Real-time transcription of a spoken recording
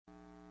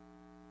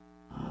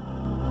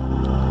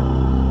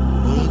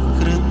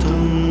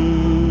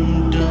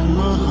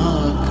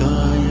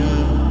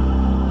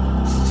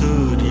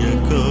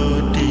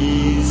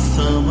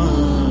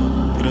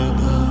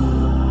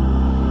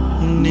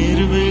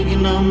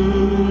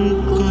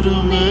कुरु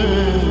मे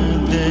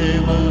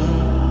देव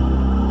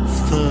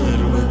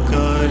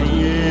सर्वकार्येषु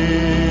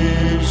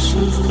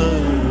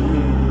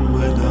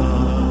सर्वदा.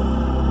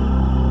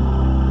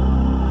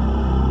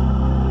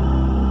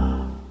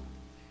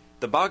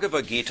 The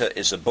Bhagavad Gita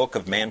is a book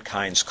of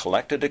mankind's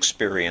collected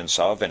experience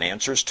of and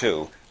answers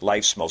to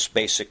life's most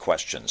basic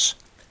questions.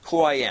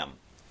 Who I am,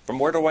 from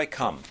where do I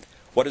come,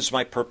 what is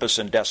my purpose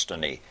and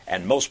destiny,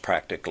 and most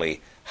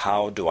practically,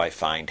 how do I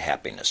find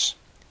happiness?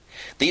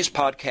 These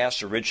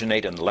podcasts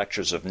originate in the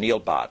lectures of Neil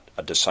Bhatt,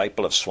 a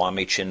disciple of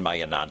Swami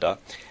Chinmayananda.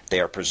 They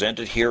are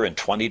presented here in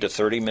 20 to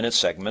 30-minute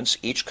segments,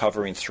 each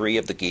covering 3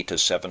 of the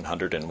Gita's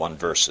 701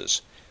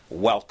 verses.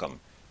 Welcome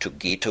to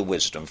Gita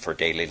Wisdom for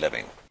Daily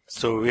Living.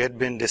 So we had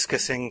been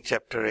discussing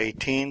chapter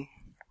 18,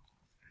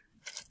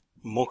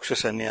 Moksha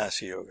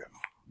Sannyasi Yoga.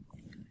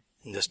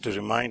 Just to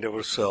remind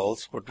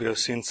ourselves what we have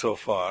seen so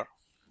far,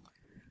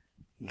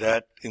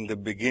 that in the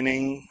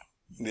beginning,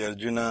 the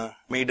Arjuna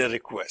made a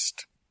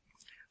request.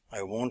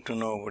 I want to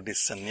know what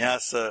is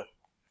sannyasa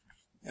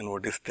and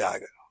what is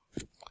tyaga.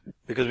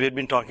 Because we had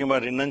been talking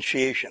about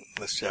renunciation.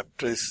 This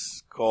chapter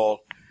is called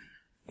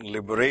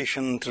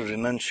Liberation through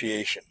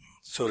Renunciation.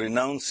 So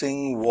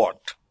renouncing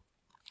what?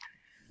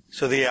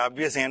 So the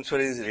obvious answer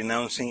is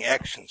renouncing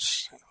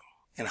actions.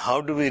 And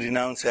how do we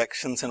renounce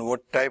actions and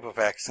what type of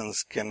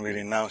actions can we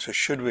renounce or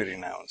should we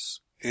renounce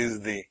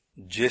is the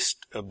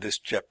gist of this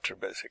chapter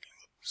basically.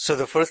 So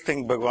the first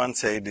thing Bhagavan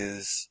said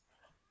is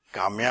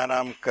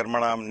Kamyanam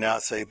karmanam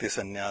nyasa iti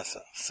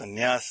sannyasa.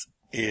 Sannyas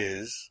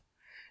is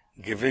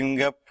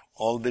giving up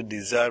all the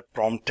desire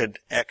prompted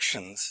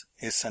actions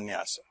is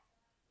sannyasa.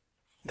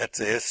 That's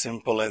as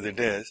simple as it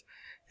is.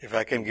 If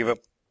I can give up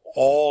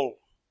all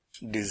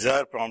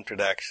desire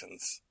prompted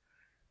actions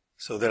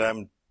so that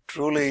I'm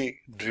truly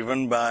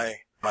driven by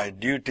my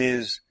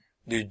duties,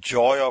 the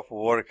joy of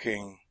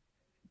working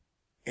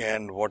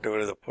and whatever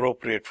is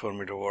appropriate for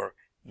me to work,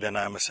 then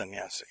I'm a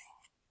sannyasi.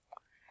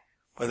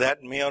 But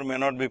that may or may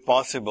not be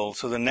possible.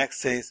 So the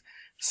next says,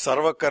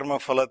 Sarva karma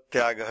phala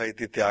tyaga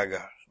iti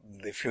tyaga.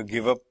 If you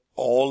give up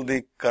all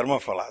the karma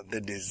phala,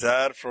 the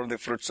desire for the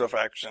fruits of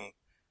action,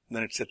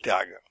 then it's a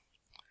tyaga.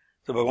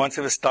 So Bhagavan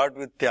says we start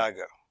with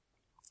tyaga,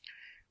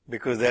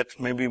 because that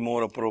may be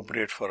more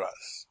appropriate for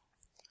us.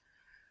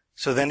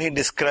 So then he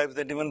describes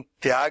that even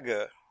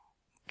tyaga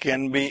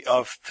can be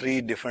of 3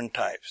 different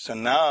types. So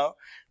now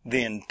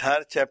the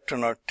entire chapter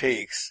now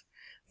takes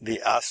the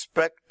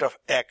aspect of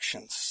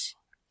actions,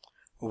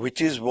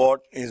 which is what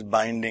is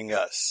binding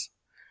us.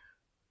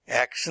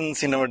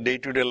 Actions in our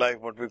day-to-day life,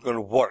 what we call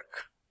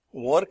work.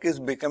 Work is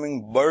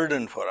becoming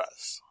burden for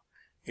us.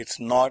 It's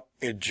not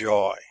a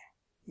joy.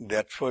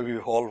 That's why we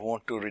all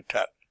want to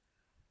retire.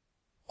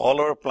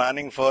 All our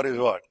planning for is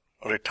what?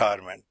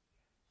 Retirement.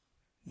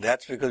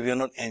 That's because we are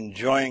not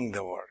enjoying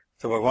the work.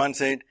 So Bhagavan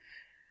said,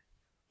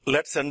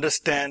 let's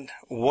understand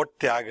what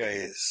tyaga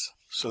is.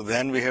 So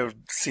then we have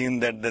seen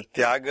that the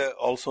tyaga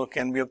also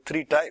can be of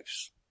 3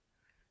 types.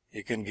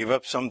 You can give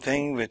up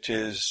something which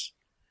is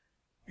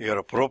you're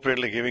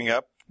appropriately giving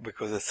up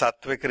because of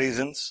sattvic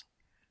reasons,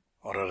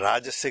 or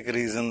rajasic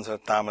reasons, or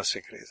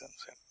tamasic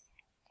reasons.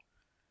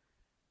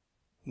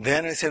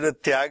 Then we said the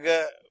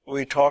tyaga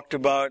we talked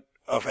about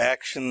of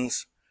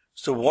actions.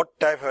 So what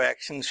type of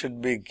actions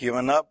should be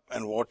given up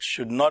and what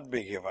should not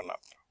be given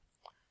up?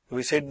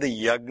 We said the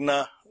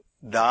yagna,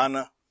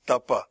 dana,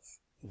 tapa,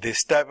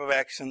 this type of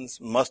actions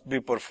must be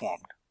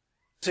performed.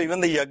 So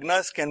even the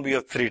yagnas can be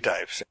of 3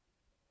 types,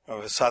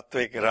 of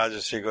sattvic,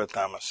 rajasic or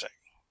tamasic.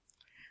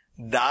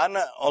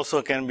 Dana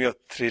also can be of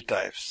 3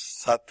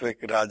 types,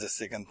 sattvic,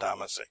 rajasic and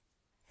tamasic.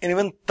 And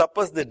even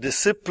tapas, the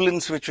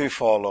disciplines which we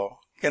follow,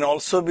 can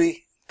also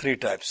be 3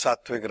 types,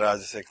 sattvic,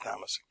 rajasic,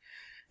 tamasic.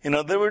 In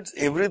other words,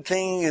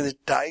 everything is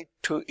tied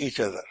to each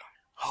other.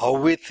 How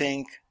we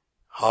think,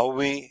 how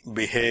we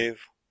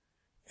behave,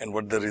 and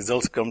what the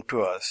results come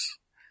to us,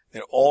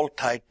 they're all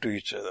tied to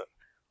each other.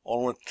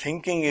 Our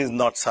thinking is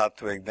not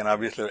sattvic, then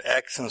obviously our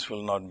actions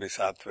will not be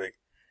sattvic,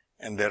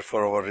 and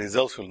therefore our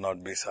results will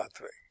not be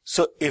sattvic.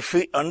 So if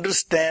we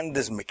understand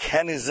this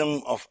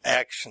mechanism of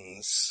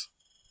actions,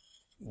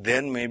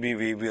 then maybe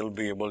we will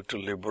be able to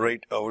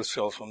liberate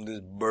ourselves from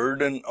this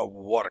burden of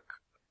work.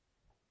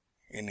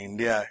 In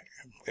India,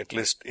 at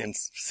least in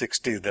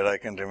 60s that I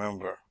can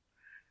remember,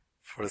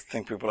 first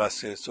thing people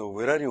ask you, so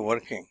where are you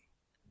working?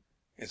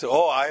 You say,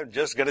 oh, I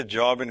just got a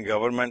job in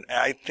government.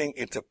 I think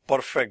it's a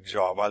perfect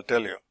job, I'll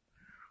tell you.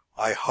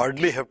 I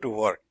hardly have to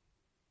work.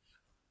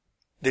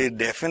 The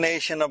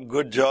definition of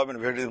good job, and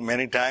we heard it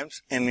many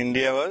times in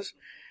India, was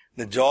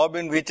the job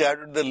in which I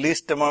do the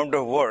least amount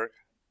of work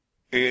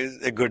is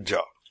a good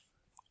job.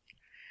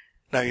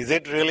 Now, is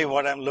it really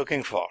what I'm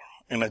looking for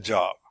in a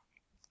job?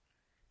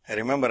 I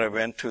remember I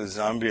went to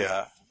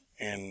Zambia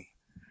in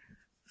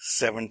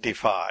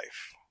 75.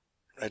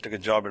 I took a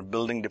job at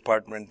building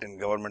department in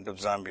government of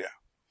Zambia.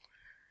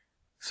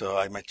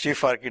 So my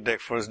chief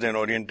architect first day in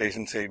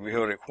orientation said, we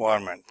have a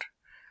requirement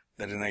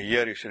that in a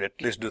year you should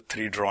at least do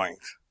 3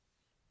 drawings.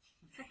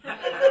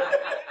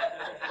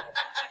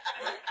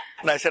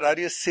 And I said, are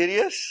you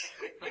serious?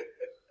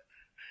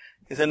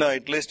 He said, no,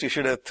 at least you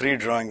should have 3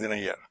 drawings in a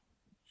year.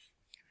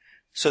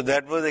 So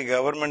that was the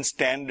government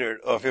standard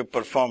of your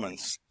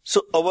performance.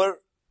 So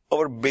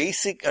our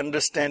basic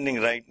understanding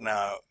right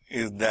now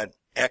is that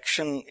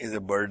action is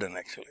a burden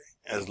actually.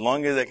 As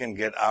long as I can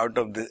get out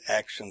of the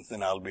actions,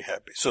 then I'll be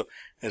happy. So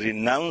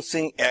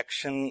renouncing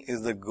action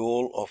is the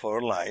goal of our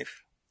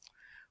life.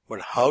 But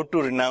how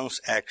to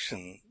renounce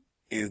action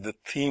is the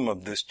theme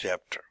of this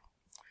chapter.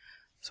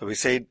 So we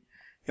said,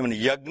 even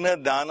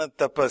yagna, dana,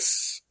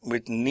 tapas,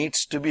 which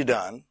needs to be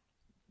done,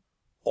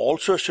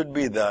 also should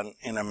be done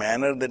in a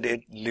manner that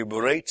it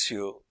liberates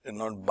you and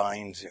not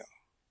binds you.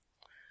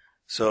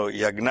 So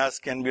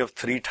yagnas can be of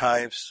 3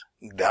 types,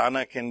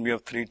 dana can be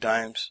of 3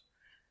 types,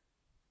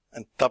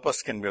 and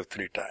tapas can be of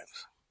 3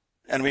 types.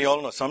 And we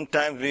all know,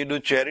 sometimes we do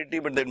charity,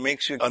 but that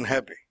makes you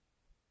unhappy.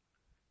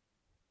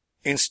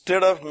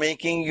 Instead of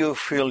making you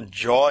feel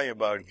joy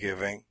about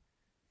giving,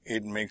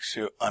 it makes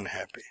you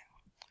unhappy.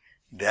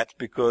 That's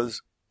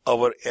because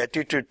our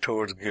attitude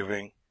towards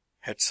giving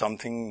had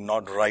something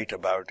not right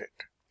about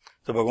it.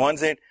 So Bhagavan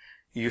said,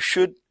 you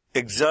should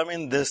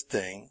examine this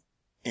thing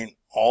in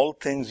all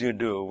things you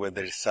do,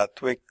 whether it's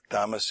sattvic,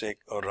 tamasic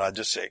or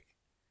rajasic,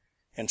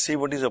 and see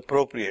what is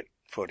appropriate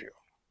for you.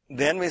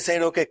 Then we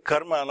said, okay,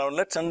 karma, now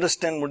let's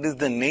understand what is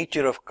the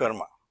nature of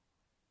karma.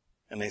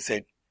 And I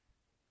said,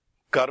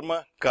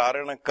 karma,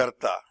 karana,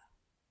 karta.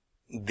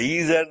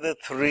 These are the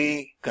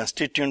 3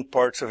 constituent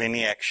parts of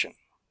any action.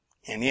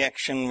 Any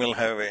action will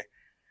have a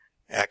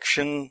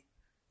action,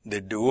 the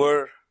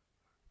doer,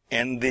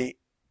 and the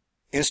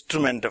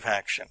instrument of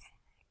action.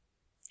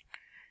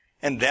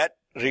 And that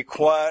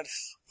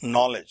requires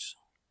knowledge.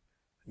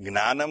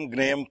 Gnanam,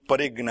 gnayam,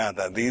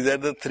 parignata. These are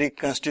the 3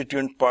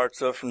 constituent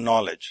parts of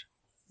knowledge.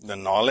 The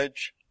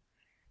knowledge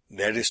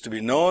that is to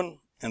be known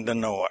and the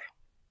knower.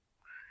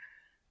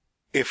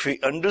 If we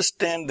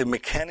understand the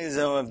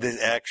mechanism of these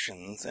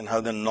actions and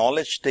how the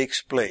knowledge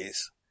takes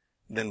place,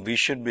 then we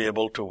should be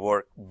able to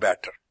work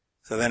better.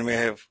 So then we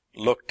have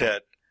looked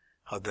at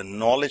how the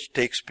knowledge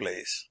takes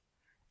place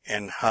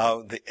and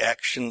how the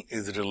action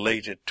is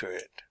related to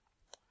it.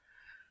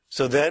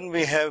 So then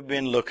we have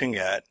been looking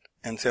at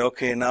and say,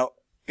 okay, now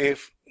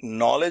if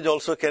knowledge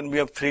also can be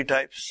of 3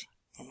 types.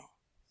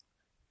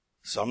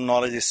 Some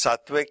knowledge is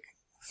sattvic,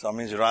 some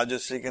is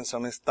rajasic, and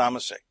some is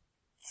tamasic.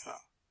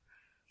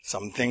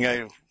 Something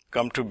I've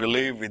come to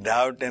believe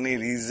without any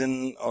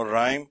reason or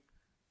rhyme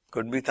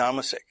could be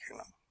tamasic.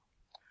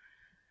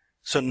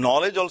 So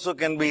knowledge also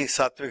can be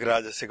sattvic,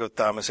 rajasic or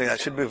tamasic. I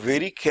should be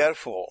very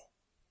careful.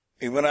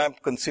 Even I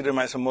consider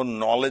myself a more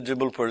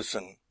knowledgeable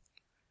person.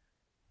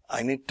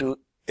 I need to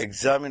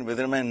examine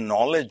whether my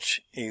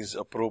knowledge is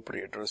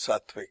appropriate or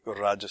sattvic or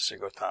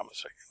rajasic or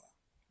tamasic.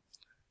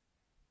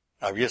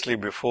 Obviously,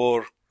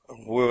 before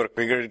whoever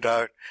figured it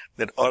out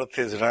that earth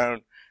is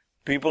round,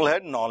 people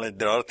had knowledge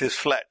that earth is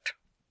flat.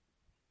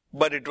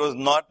 But it was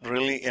not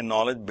really a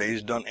knowledge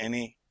based on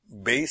any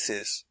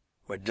basis,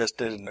 but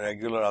just a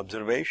regular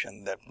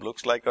observation that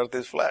looks like earth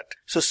is flat.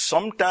 So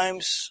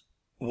sometimes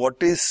what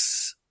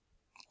is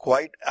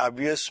quite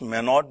obvious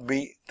may not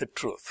be the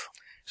truth.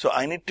 So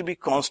I need to be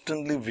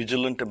constantly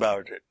vigilant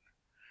about it.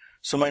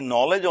 So my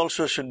knowledge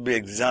also should be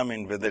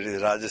examined whether it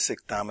is rajasic,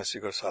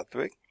 tamasic or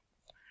sattvic.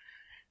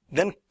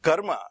 Then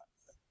karma,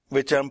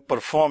 which I am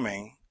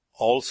performing,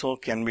 also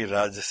can be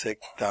rajasic,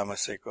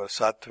 tamasic or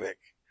sattvic,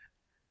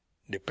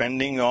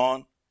 depending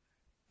on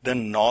the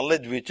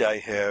knowledge which I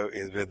have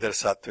is whether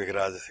sattvic,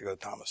 rajasic or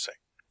tamasic.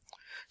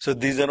 So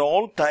these are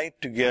all tied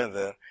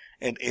together.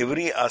 In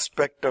every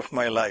aspect of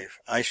my life,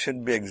 I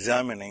should be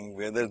examining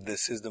whether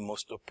this is the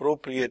most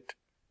appropriate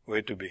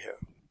way to behave.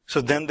 So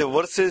then the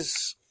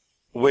verses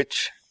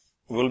which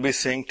we'll be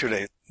saying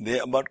today, they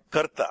are about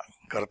karta.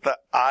 Karta,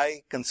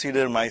 I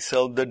consider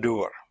myself the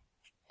doer.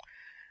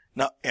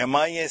 Now, am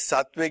I a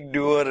sattvic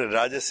doer, a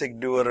rajasic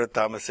doer, or a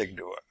tamasic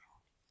doer?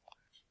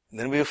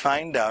 Then we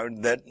find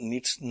out that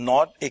it's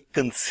not a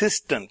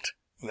consistent,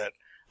 that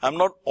I'm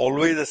not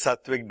always a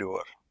sattvic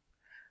doer.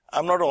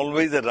 I'm not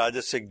always a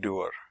rajasic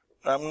doer.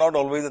 I'm not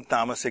always a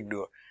tamasic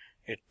doer.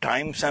 At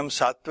times I'm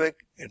sattvic,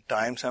 at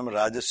times I'm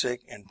rajasic,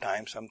 and at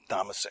times I'm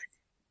tamasic.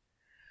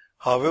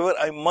 However,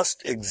 I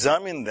must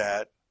examine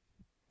that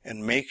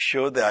and make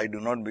sure that I do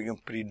not become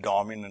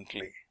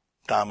predominantly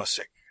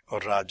tamasic or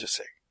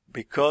rajasic.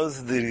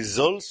 Because the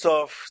results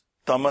of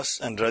tamas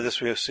and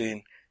rajas we have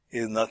seen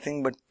is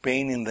nothing but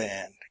pain in the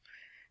end.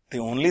 The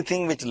only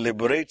thing which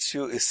liberates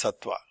you is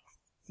sattva,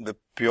 the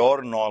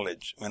pure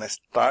knowledge. When I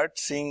start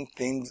seeing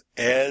things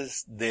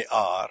as they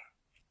are,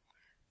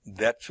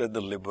 that's where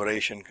the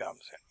liberation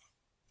comes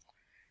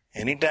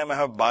in. Anytime I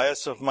have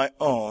bias of my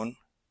own,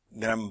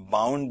 then I'm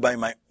bound by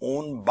my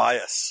own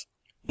bias.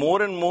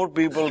 More and more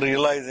people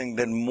realizing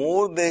that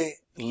more they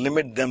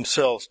limit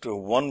themselves to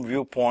one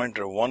viewpoint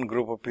or one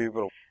group of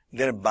people,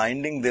 they're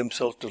binding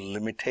themselves to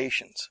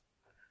limitations.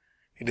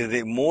 It is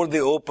the more they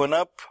open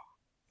up,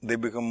 they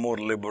become more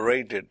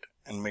liberated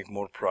and make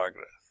more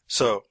progress.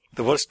 So,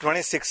 the verse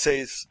 26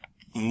 says,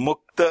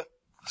 Mukta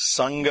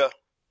Sangha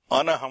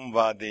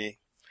Anahamvadi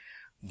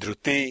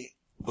Dhruti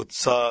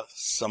Utsa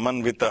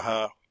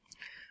Samanvitaha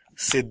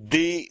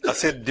Siddhi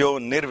asiddhyo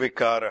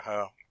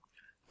nirvikaraha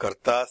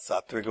karta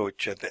sattvika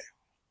uchyate.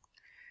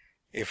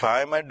 If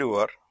I am a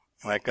doer,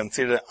 and I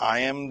consider I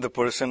am the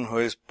person who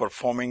is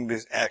performing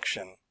this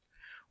action,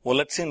 well,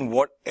 let's see in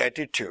what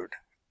attitude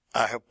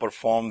I have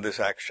performed this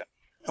action.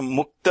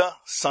 Mukta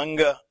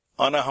Sangha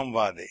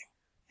Anahamvadi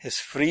is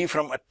free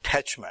from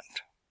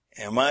attachment.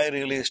 Am I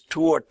really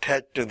too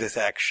attached to this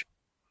action?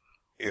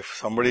 If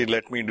somebody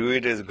let me do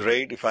it, is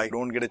great. If I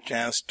don't get a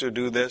chance to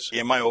do this,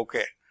 am I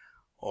okay?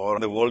 Or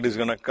the world is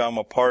going to come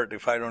apart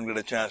if I don't get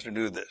a chance to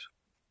do this.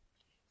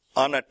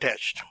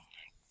 Unattached.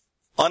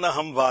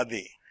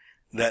 Anahamvadi,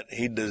 that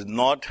he does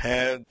not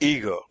have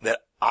ego, that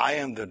I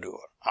am the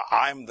doer.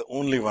 I am the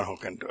only one who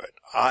can do it.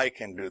 I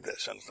can do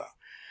this and so on.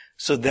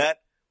 So that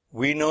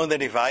we know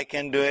that if I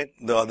can do it,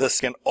 the others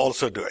can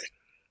also do it.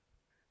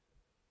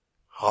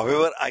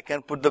 However, I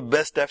can put the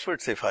best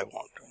efforts if I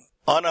want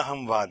to.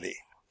 Anahamvadi.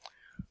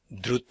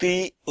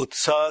 Dhruti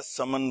utsa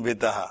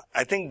samanvitaha.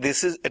 I think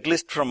this is, at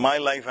least from my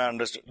life I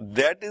understood,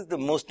 that is the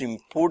most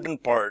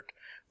important part,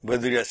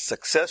 whether you are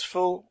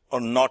successful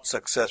or not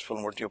successful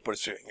in what you are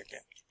pursuing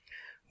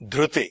again.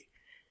 Dhruti,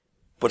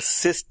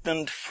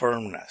 persistent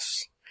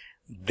firmness.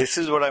 This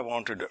is what I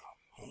want to do.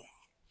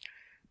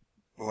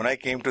 When I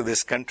came to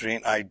this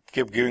country, I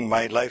keep giving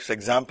my life's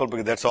example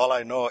because that's all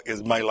I know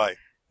is my life.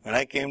 When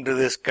I came to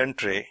this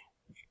country,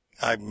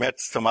 I met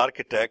some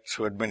architects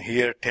who had been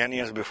here 10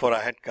 years before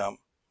I had come.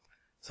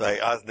 So I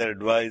asked their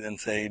advice and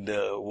said,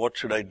 what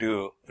should I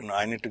do?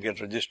 I need to get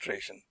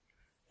registration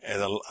as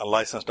a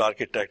licensed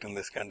architect in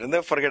this country. And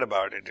they forget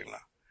about it,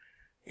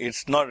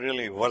 It's not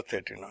really worth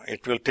it,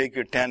 It will take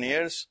you 10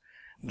 years.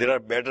 There are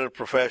better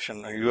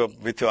professions.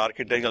 With your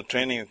architectural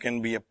training, you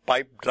can be a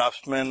pipe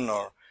draftsman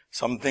or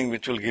something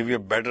which will give you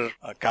better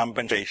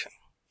compensation.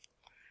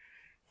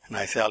 And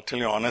I say, I'll tell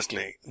you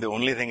honestly, the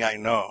only thing I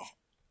know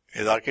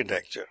is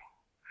architecture.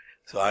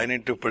 So I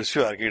need to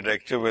pursue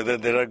architecture whether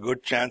there are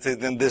good chances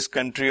in this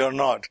country or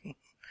not.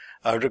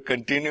 I have to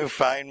continue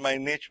find my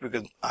niche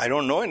because I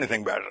don't know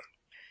anything better.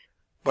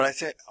 But I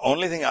say,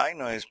 only thing I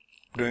know is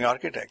doing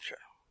architecture.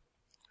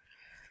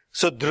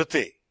 So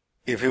Dhruti,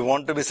 if you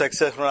want to be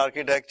successful in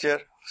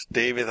architecture,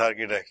 stay with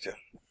architecture.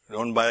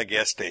 Don't buy a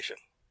gas station.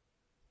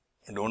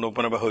 Don't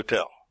open up a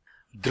hotel.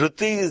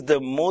 Dhruti is the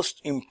most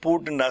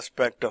important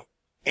aspect of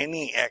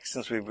any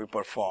actions we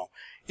perform.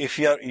 If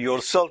you are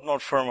yourself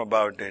not firm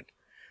about it,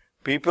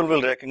 people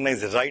will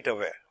recognize right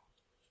away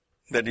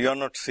that you are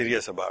not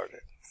serious about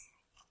it.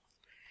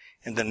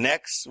 And the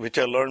next, which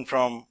I learned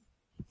from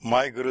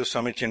my Guru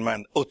Swami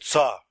Chinmayananda,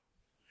 Utsaha,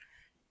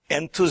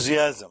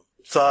 enthusiasm,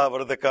 Utsaha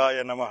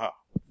Vardakaya Namaha.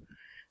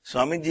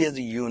 Swamiji has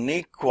a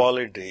unique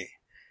quality.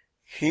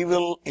 He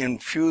will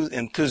infuse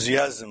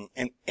enthusiasm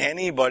in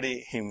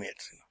anybody he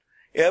meets.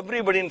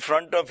 Everybody in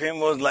front of him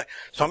was like,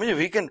 Swamiji,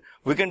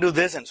 we can do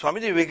this, and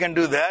Swamiji, we can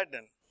do that.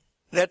 And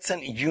that's a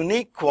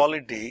unique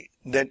quality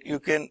that you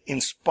can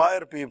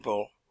inspire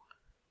people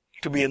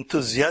to be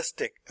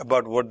enthusiastic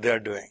about what they are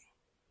doing.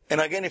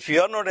 And again, if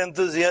you are not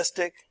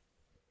enthusiastic,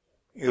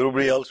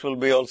 everybody else will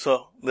be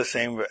also the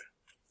same way.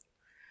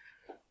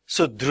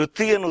 So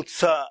Dhruti and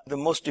Utsaha, the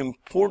most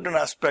important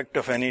aspect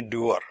of any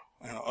doer,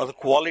 or the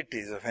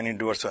qualities of any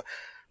doer. So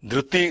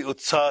Dhruti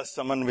Utsaha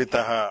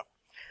Samanvitaha,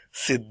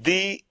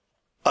 Siddhi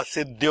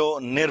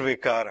Asiddhyo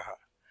Nirvikaraha.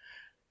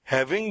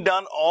 Having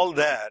done all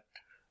that,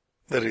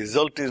 the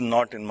result is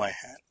not in my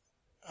hand.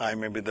 I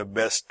may be the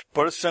best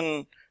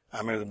person,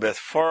 I may be the best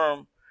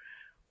firm,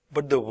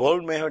 but the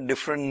world may have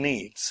different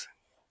needs,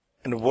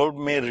 and the world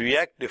may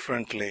react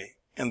differently,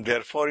 and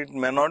therefore it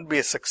may not be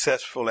a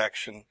successful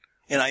action,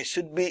 and I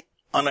should be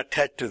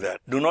unattached to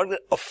that. Do not get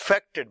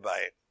affected by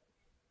it.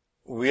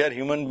 We are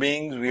human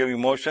beings, we have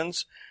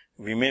emotions,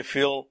 we may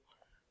feel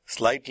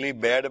slightly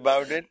bad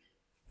about it,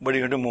 but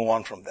you have to move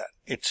on from that.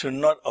 It should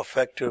not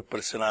affect your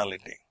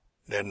personality.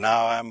 That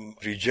now I'm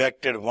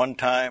rejected one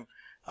time,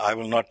 I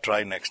will not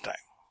try next time.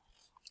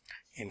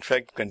 In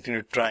fact,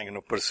 continue trying,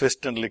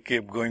 persistently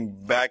keep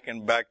going back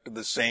and back to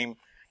the same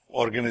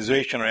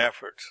organization or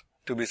efforts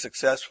to be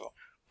successful.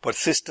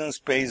 Persistence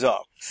pays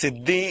off.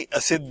 Siddhi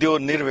asiddhyo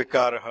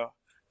nirvikaraha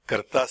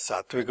karta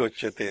sattvika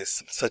uchyate.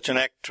 Such an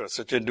actor,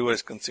 such a doer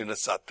is considered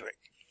sattvic.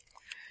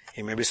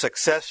 He may be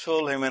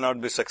successful, he may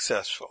not be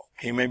successful.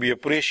 He may be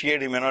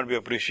appreciated, he may not be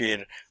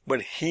appreciated.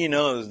 But he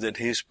knows that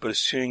he is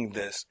pursuing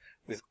this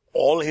with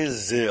all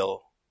his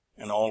zeal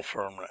and all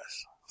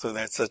firmness. So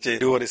that such a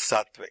doer is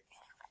sattvic.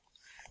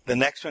 The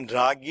next one,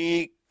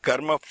 Ragi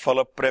karma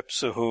phala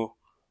prepsuhu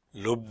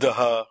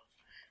lubdaha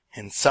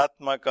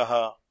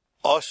hinsatmakaha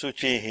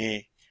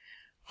asuchihi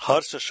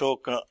harsha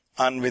shoka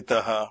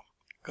anvitaha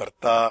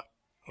karta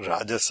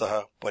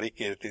rajasaha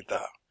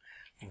parikirtitaha.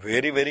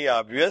 Very, very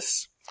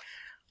obvious.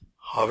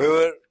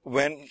 However,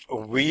 when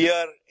we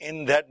are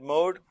in that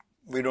mode,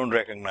 we don't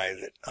recognize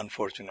it,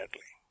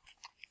 unfortunately.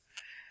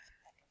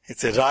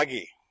 It's a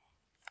ragi,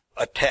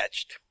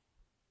 attached.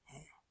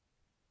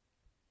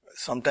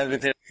 Sometimes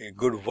with a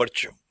good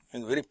virtue.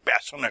 He's very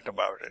passionate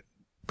about it.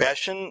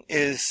 Passion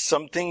is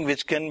something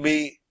which can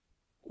be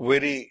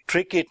very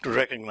tricky to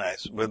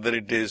recognize whether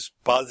it is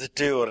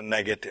positive or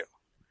negative.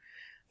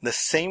 The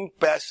same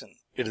passion,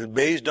 it is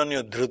based on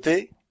your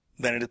dhruti,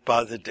 then it is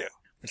positive.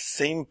 The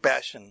same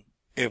passion,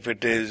 if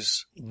it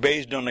is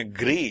based on a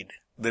greed,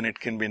 then it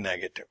can be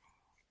negative.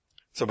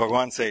 So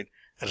Bhagavan said,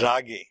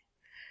 Ragi,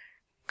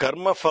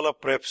 karma phala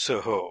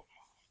prepsuho.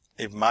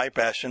 If my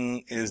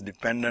passion is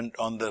dependent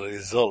on the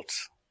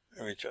results,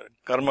 which are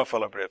karma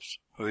phala preps,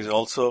 who is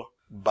also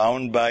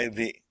bound by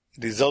the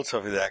results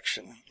of his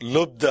action.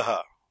 Lubdaha,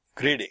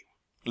 greedy,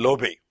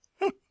 lobhi,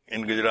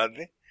 in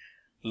Gujarati,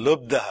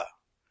 lubdaha.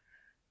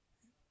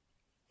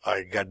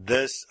 I got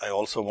this, I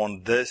also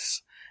want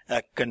this.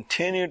 I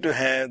continue to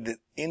have the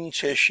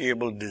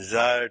insatiable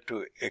desire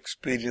to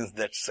experience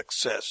that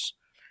success.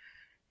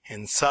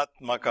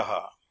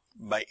 Hinsatmakaha,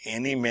 by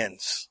any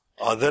means.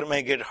 Other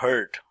may get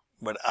hurt,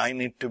 but I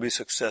need to be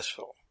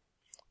successful.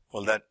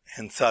 Well, that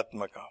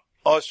hinsatmaka.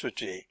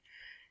 Asuchi,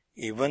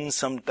 even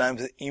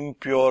sometimes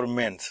impure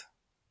means.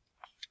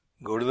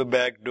 Go to the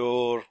back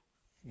door,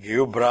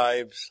 give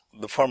bribes.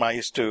 The firm I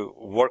used to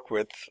work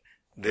with,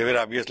 they were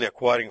obviously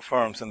acquiring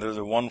firms, and there was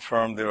one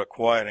firm they were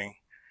acquiring.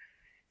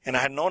 And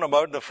I had known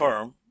about the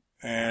firm,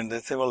 and they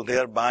said, well, they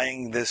are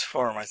buying this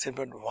firm. I said,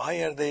 but why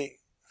are they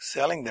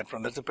selling that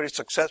firm? That's a pretty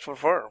successful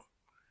firm.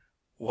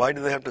 Why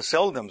do they have to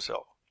sell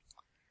themselves?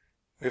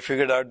 We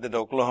figured out that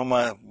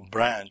Oklahoma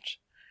branch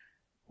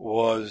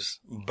was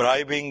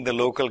bribing the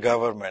local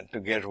government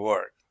to get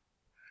work.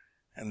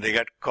 And they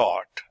got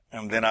caught.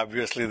 And then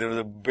obviously there was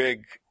a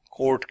big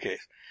court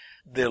case.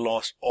 They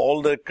lost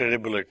all their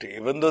credibility.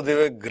 Even though they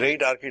were a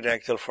great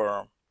architectural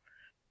firm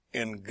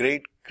and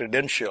great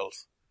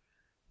credentials,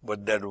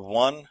 but that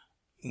one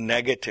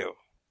negative,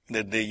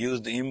 that they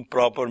used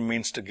improper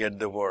means to get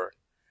the work,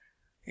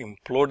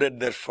 imploded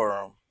their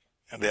firm,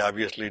 and they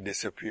obviously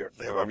disappeared.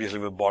 They obviously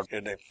were bought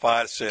at a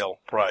fire sale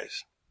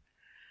price.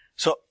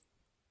 So,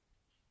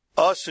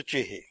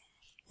 asuchihi,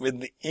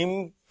 with the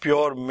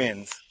impure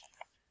means,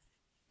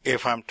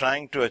 if I'm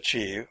trying to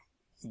achieve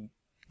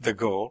the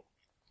goal,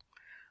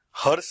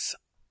 hars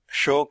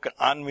shok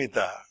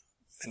anvita,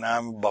 then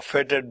I'm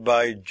buffeted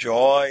by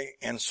joy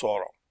and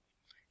sorrow.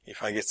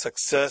 If I get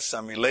success,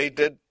 I'm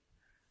elated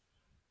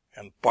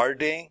and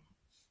partying,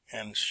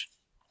 and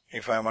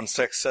if I'm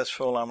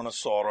unsuccessful, I'm in a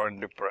sorrow and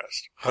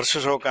depressed. Harsha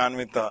shoka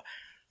anvita,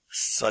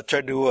 such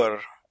a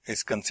doer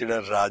is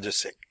considered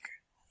rajasic.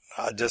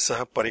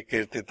 Rajasaha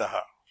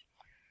parikirtitaha.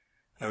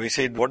 Now we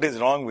said, what is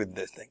wrong with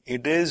this thing?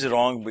 It is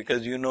wrong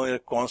because you're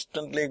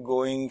constantly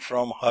going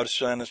from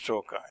harsha and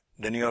shoka.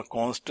 Then you are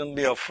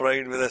constantly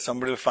afraid whether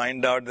somebody will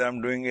find out that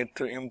I'm doing it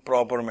through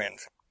improper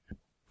means.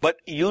 But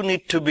you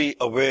need to be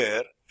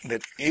aware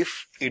that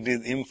if it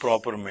is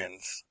improper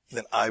means,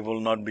 then I will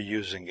not be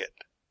using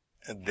it.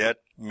 And that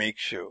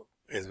makes you,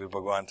 as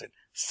Bhagavan said,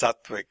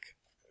 sattvic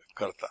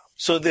karta.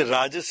 So the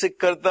rajasic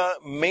karta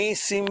may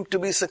seem to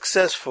be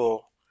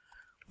successful,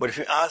 but if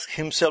you ask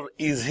himself,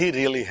 is he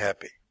really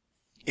happy?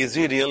 Is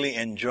he really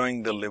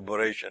enjoying the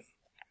liberation?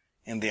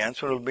 And the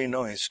answer will be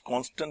no. He's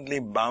constantly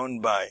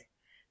bound by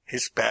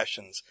his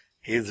passions,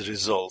 his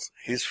results,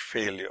 his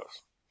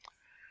failures.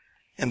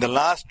 And the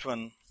last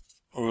one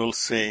we will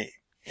see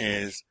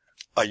is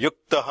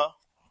ayuktaha,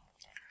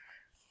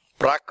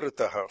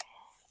 prakritaha,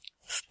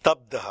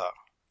 stabdaha,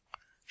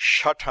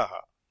 shataha,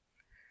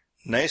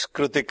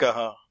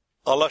 naiskritikaha,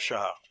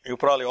 alashaha. You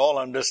probably all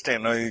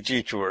understand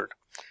each word.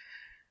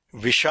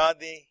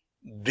 Vishadi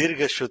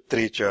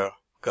dirghashutricha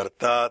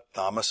karta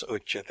tamas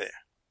uchyate.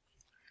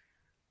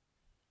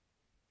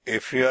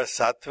 If you are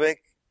sattvic,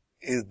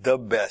 is the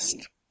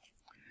best.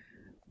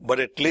 But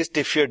at least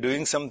if you are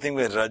doing something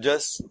with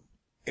rajas,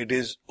 it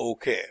is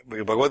okay.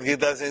 Because Bhagavad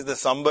Gita says that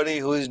somebody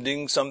who is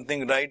doing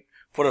something right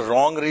for a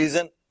wrong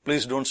reason,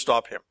 please don't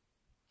stop him.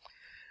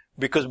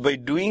 Because by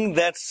doing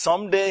that,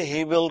 someday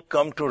he will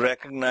come to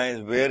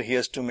recognize where he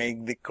has to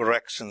make the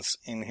corrections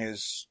in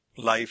his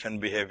life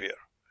and behavior.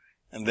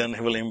 And then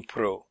he will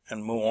improve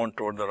and move on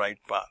toward the right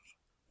path.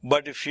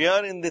 But if you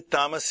are in the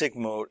tamasic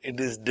mode, it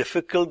is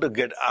difficult to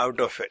get out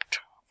of it.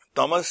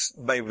 Tamas,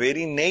 by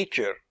very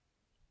nature,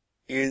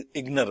 is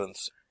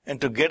ignorance. And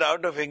to get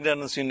out of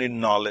ignorance, you need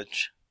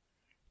knowledge.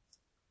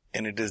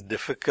 And it is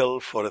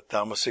difficult for a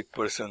tamasic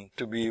person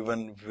to be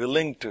even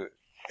willing to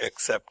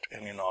accept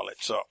any knowledge.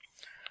 So,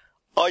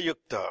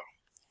 ayukta,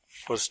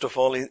 first of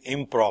all, is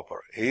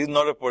improper. He is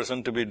not a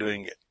person to be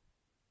doing it.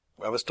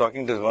 I was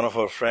talking to one of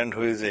our friends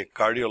who is a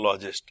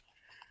cardiologist.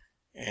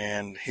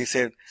 And he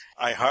said,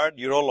 I heard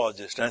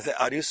urologist. And I said,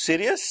 are you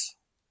serious?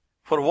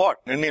 For what?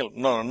 Anil,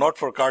 no, not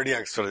for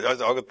cardiac surgery. I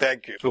said, okay,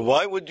 thank you. So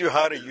why would you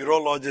hire a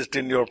urologist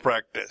in your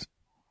practice?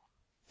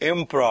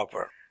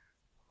 Improper.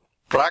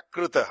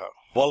 Prakritaha,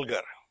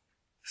 vulgar.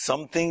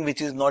 Something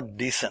which is not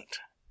decent.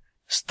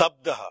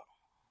 Stabdaha,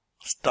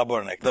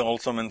 stubborn. That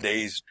also means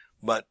aged.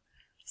 But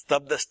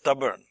stabda,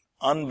 stubborn,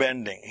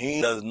 unbending.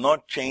 He does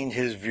not change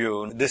his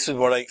view. This is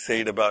what I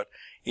said about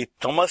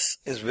tamas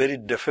is very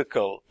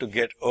difficult to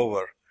get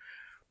over.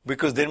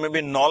 Because there may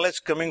be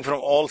knowledge coming from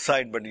all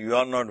sides, but you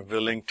are not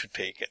willing to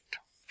take it.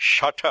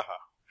 Shataha,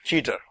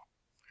 cheater.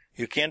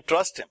 You can't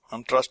trust him,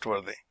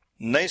 untrustworthy.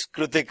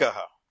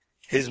 Naiskritikaha,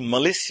 he's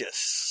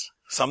malicious.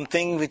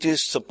 Something which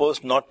is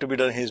supposed not to be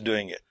done, he's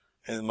doing it.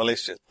 He's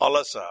malicious.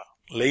 Alasa,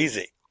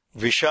 lazy.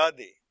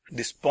 Vishadi,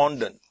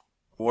 despondent.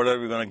 What are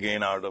we going to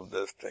gain out of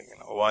this thing?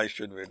 Why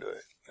should we do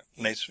it?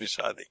 Nice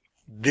Vishadi.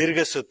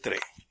 Dirghasutri.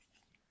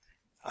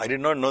 I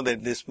did not know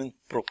that this means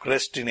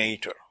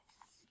procrastinator.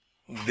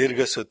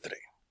 Dirghasutri.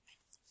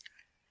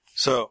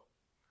 So,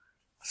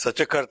 such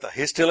a karta.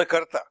 He is still a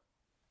karta.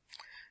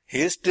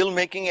 He is still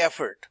making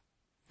effort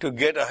to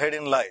get ahead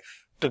in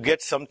life, to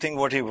get something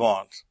what he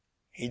wants.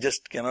 He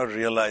just cannot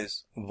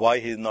realize why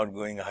he is not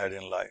going ahead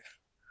in life.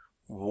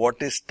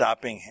 What is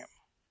stopping him?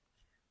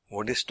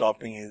 What is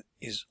stopping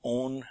his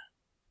own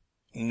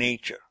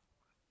nature?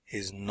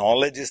 His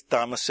knowledge is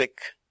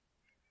tamasic.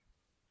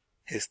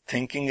 His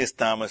thinking is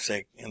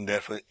tamasic, and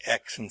therefore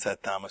actions are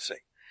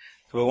tamasic.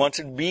 So Bhagavan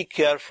said, be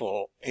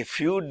careful. If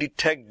you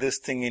detect this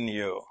thing in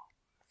you,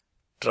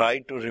 try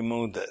to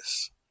remove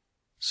this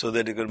so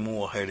that you can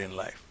move ahead in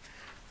life.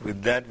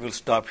 With that, we'll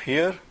stop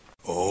here.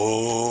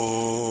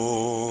 Om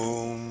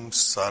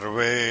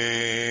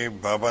Sarve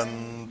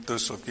Bhavantu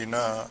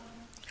Sukhina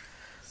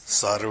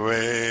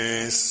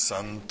Sarve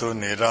Santu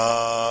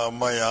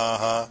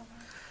Niramayaha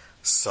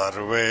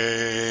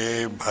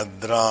Sarve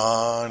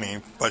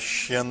Bhadrani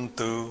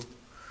Pashyantu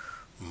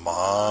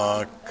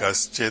Ma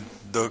Kaschid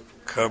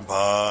Dukkha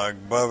Bhag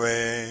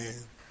Bhave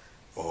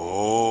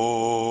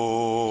Om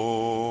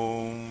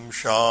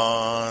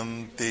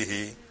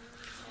Shantihi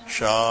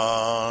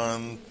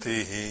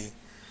Shantihi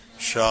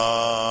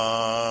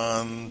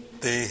Shantihi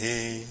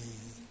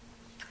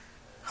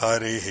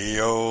Harihi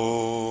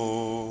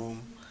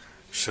Om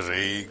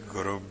Shri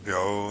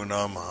Gurubhyo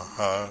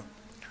Namaha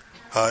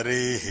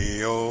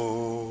Harihi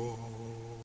Om